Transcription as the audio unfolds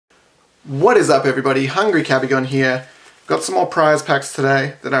What is up, everybody? Hungry Kabigon here. Got some more prize packs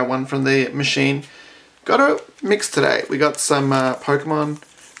today that I won from the machine. Got a mix today. We got some Pokemon,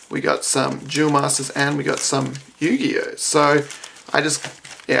 we got some Duel Masters, and we got some Yu-Gi-Oh! So I just,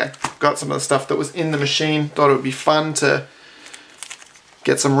 got some of the stuff that was in the machine. Thought it would be fun to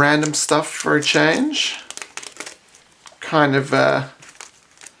get some random stuff for a change. Kind of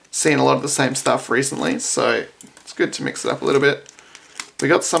seen a lot of the same stuff recently, so it's good to mix it up a little bit. We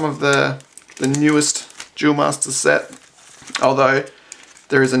got some of the newest Duel Masters set, although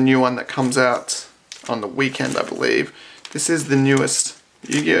there is a new one that comes out on the weekend, I believe. This is the newest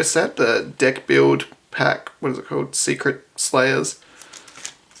Yu-Gi-Oh! Set, the deck build pack, what is it called? Secret Slayers.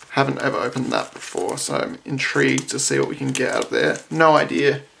 Haven't ever opened that before, so I'm intrigued to see what we can get out of there. No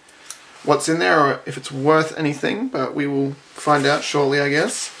idea what's in there or if it's worth anything, but we will find out shortly, I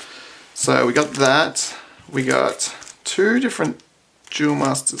guess. So we got that. We got two different Duel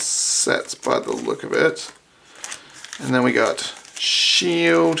Masters sets by the look of it. And then we got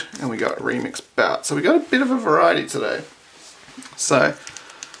Shield and we got Remix Bout. So we got a bit of a variety today. So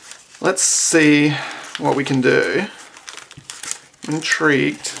let's see what we can do. I'm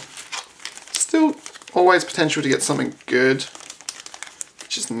intrigued. Still always potential to get something good,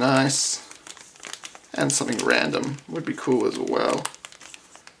 which is nice. And something random would be cool as well.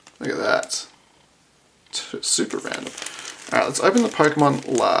 Look at that. Super random. Alright, let's open the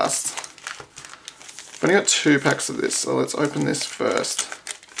Pokemon last. I've only got 2 packs of this, so let's open this first.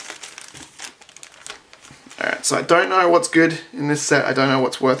 Alright, so I don't know what's good in this set. I don't know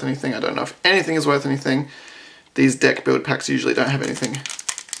what's worth anything. I don't know if anything is worth anything. These deck build packs usually don't have anything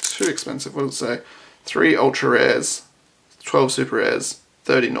too expensive. What does it say? 3 ultra rares, 12 super rares,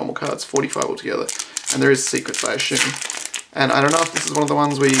 30 normal cards, 45 altogether. And there is secrets, I assume. And I don't know if this is one of the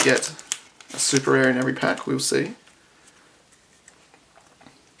ones where you get a super rare in every pack. We'll see.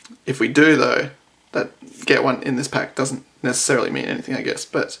 If we do, though, that get one in this pack doesn't necessarily mean anything, I guess,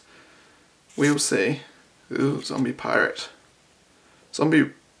 but we'll see. Ooh, zombie pirate.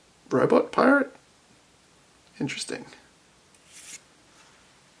 Zombie robot pirate? Interesting.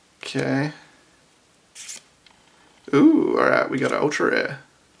 Okay. Ooh, alright, we got an ultra rare.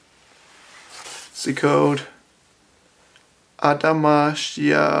 C code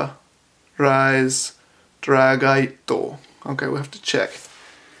Adamashia Rise Dragaito. Okay, we'll have to check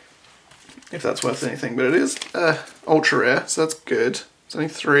if that's worth anything, but it is ultra rare, so that's good. It's only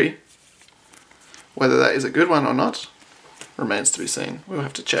 3. Whether that is a good one or not remains to be seen. We'll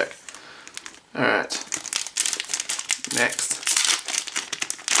have to check. Alright. Next.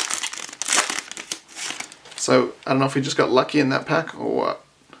 So, I don't know if we just got lucky in that pack or what.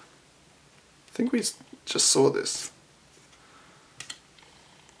 I think we just saw this.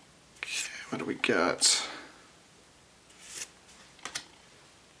 Okay, what do we got?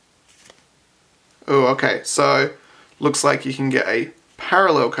 Oh, okay, so looks like you can get a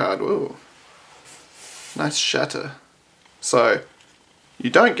parallel card. Ooh, nice shatter. So you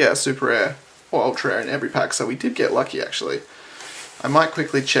don't get a super rare or ultra rare in every pack, so we did get lucky actually. I might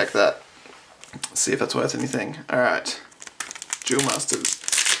quickly check that, see if that's worth anything. Alright, Duel Masters,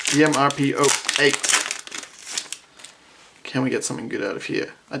 DMRP 08. Can we get something good out of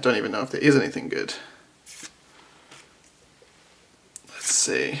here? I don't even know if there is anything good. Let's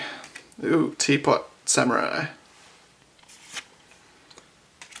see. Ooh, Teapot Samurai.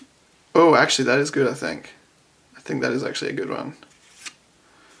 Oh, actually that is good, I think. I think that is actually a good one.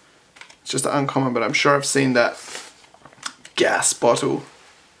 It's just uncommon, but I'm sure I've seen that gas bottle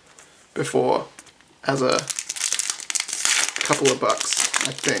before as a couple of bucks,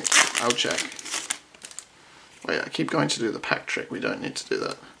 I think. I'll check. Wait, I keep going to do the pack trick. We don't need to do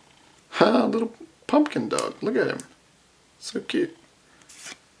that. Ha, little pumpkin dog. Look at him. So cute.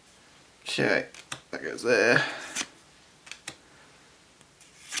 Okay, that goes there.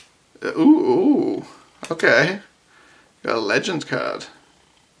 Ooh, okay. Got a legend card.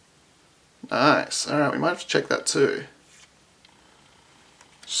 Nice. Alright, we might have to check that too.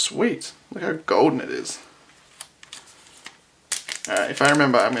 Sweet. Look how golden it is. Alright, if I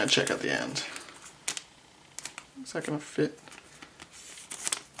remember, I'm going to check at the end. Is that going to fit?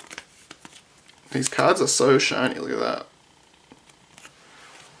 These cards are so shiny, look at that.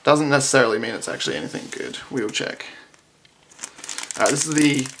 Doesn't necessarily mean it's actually anything good. We'll check. This is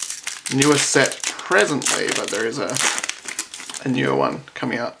the newest set presently, but there is a newer one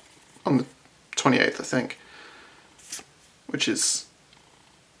coming out on the 28th, I think. Which is,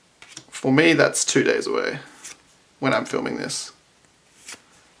 for me, that's 2 days away when I'm filming this.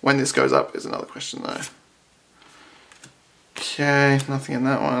 When this goes up is another question though. Okay, nothing in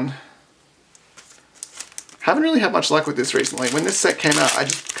that one. Haven't really had much luck with this recently. When this set came out, I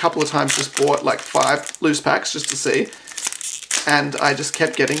just a couple of times just bought like 5 loose packs just to see. And I just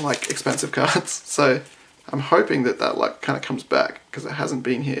kept getting like expensive cards. So I'm hoping that that luck kind of comes back because it hasn't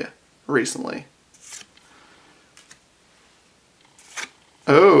been here recently.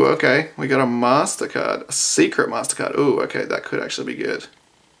 Oh, okay. We got a master card. A secret master card. Oh, okay. That could actually be good.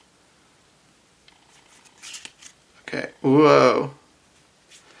 Okay. Whoa.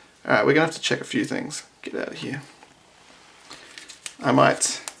 Alright, we're going to have to check a few things. Get out of here. I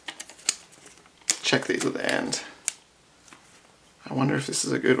might check these at the end. I wonder if this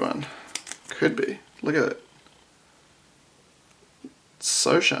is a good one. Could be. Look at it. It's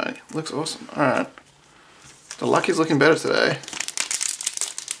so shiny. Looks awesome. Alright. The luck is looking better today.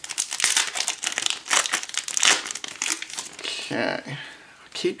 Okay. I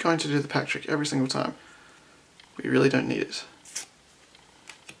keep going to do the pack trick every single time. We really don't need it.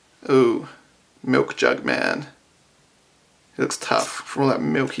 Ooh. Milk Jug Man. He looks tough from all that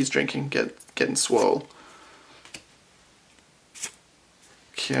milk he's drinking, getting swole.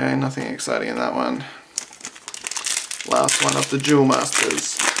 Okay, nothing exciting in that one. Last one of the Duel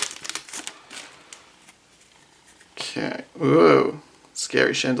Masters. Okay. Whoa.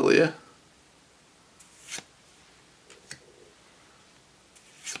 Scary chandelier.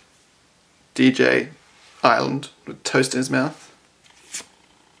 DJ Island with toast in his mouth.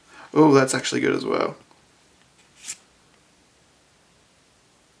 Oh, that's actually good as well.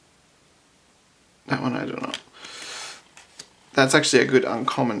 That one I don't know. That's actually a good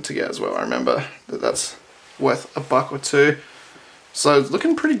uncommon to get as well. I remember that that's worth $1 or $2. So it's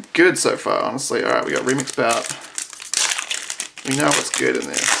looking pretty good so far, honestly. Alright, we got Remix Bout. We know what's good in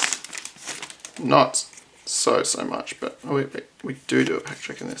this. Not so much, but oh, we do a pack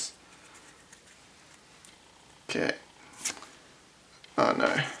trick in this. Okay. Oh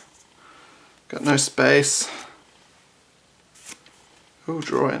no. Got no space. Ooh,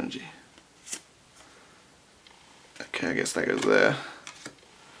 draw energy. Okay, I guess that goes there.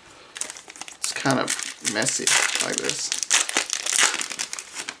 It's kind of messy like this.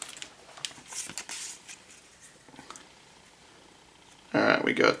 Alright,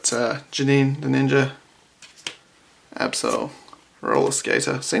 we got Janine the Ninja, Absol, Roller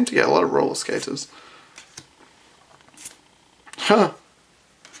Skater. Seem to get a lot of roller skaters. Huh.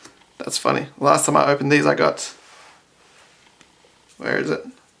 That's funny. Last time I opened these I got... Where is it?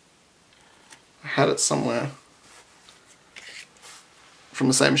 I had it somewhere. From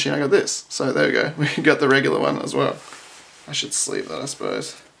the same machine I got this. So there we go. We got the regular one as well. I should sleeve that, I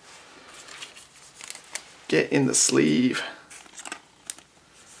suppose. Get in the sleeve.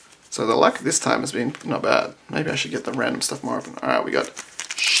 So the luck this time has been not bad. Maybe I should get the random stuff more often. Alright, we got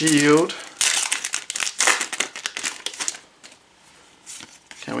Shield.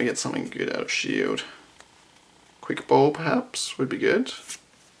 Can we get something good out of Shield? Quick Ball perhaps would be good.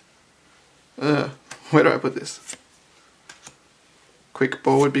 Where do I put this? Quick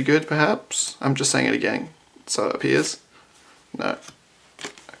Ball would be good perhaps. I'm just saying it again so it appears. No.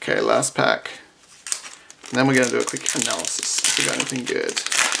 Okay, last pack. And then we're going to do a quick analysis if we got anything good.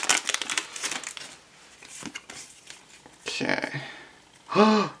 Okay.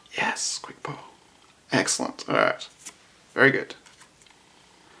 Oh, yes, Quick Ball. Excellent. Alright. Very good.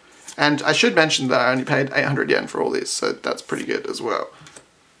 And I should mention that I only paid 800 yen for all these, so that's pretty good as well.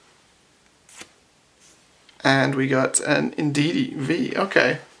 And we got an Indeedee V.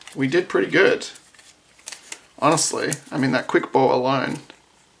 Okay, we did pretty good. Honestly, I mean that Quick Ball alone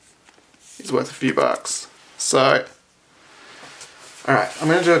is worth a few bucks. So, alright, I'm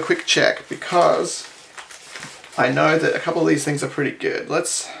going to do a quick check because I know that a couple of these things are pretty good.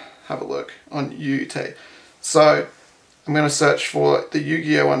 Let's have a look on Yugioh. So, I'm going to search for the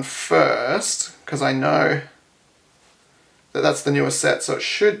Yugioh one first, because I know that that's the newest set, so it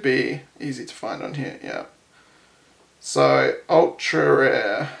should be easy to find on here, yeah. So, Ultra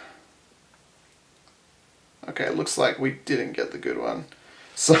Rare. Okay, it looks like we didn't get the good one.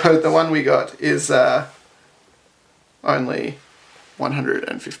 So, the one we got is only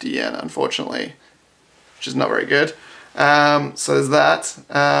 150 yen, unfortunately, which is not very good. So there's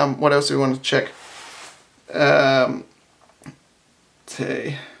that. What else do we want to check?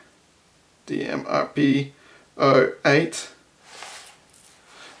 DMRP 08.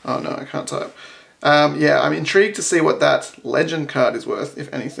 Oh no, I can't type. Yeah, I'm intrigued to see what that legend card is worth,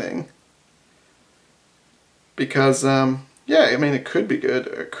 if anything. Because, yeah, I mean, it could be good,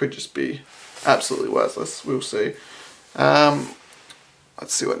 or it could just be absolutely worthless. We'll see.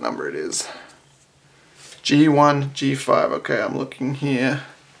 Let's see what number it is. G1, G5. Okay, I'm looking here.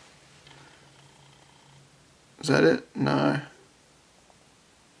 Is that it? No.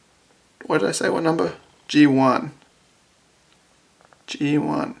 What did I say? What number? G1.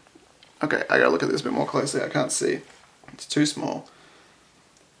 G1. Okay, I gotta look at this a bit more closely. I can't see. It's too small.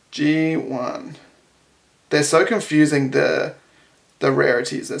 G1. They're so confusing, the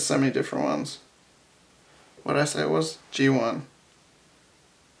rarities. There's so many different ones. What did I say it was? G1.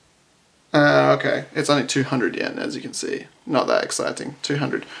 Okay. It's only 200 yen, as you can see. Not that exciting.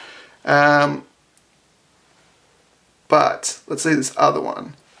 200. But let's see this other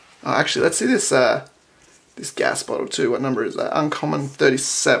one. Oh, actually, let's see this this gas bottle too. What number is that? Uncommon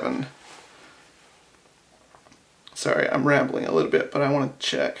 37. Sorry, I'm rambling a little bit, but I want to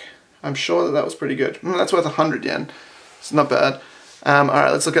check. I'm sure that was pretty good. That's worth 100 yen. It's not bad.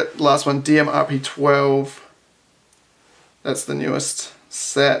 Alright, let's look at the last one. DMRP12. That's the newest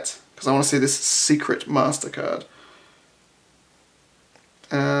set. Because I want to see this secret MasterCard.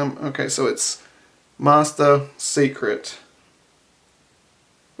 Okay, so it's Master Secret.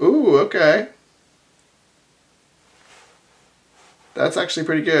 Ooh, okay. That's actually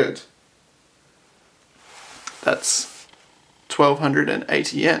pretty good. That's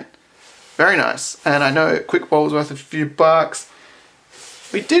 1,280 yen. Very nice. And I know Quick Ball was worth a few bucks.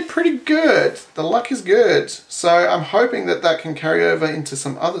 We did pretty good. The luck is good. So I'm hoping that that can carry over into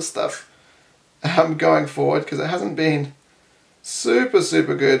some other stuff going forward, because it hasn't been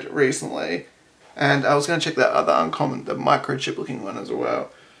super good recently. And I was going to check that other uncommon, the microchip looking one as well.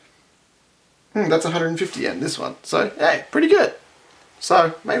 That's 150 yen, this one. So, hey, pretty good.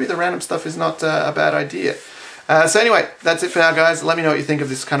 So, maybe the random stuff is not a bad idea. So anyway, that's it for now, guys. Let me know what you think of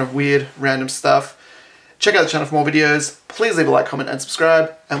this kind of weird, random stuff. Check out the channel for more videos. Please leave a like, comment, and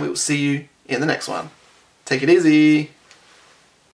subscribe. And we will see you in the next one. Take it easy.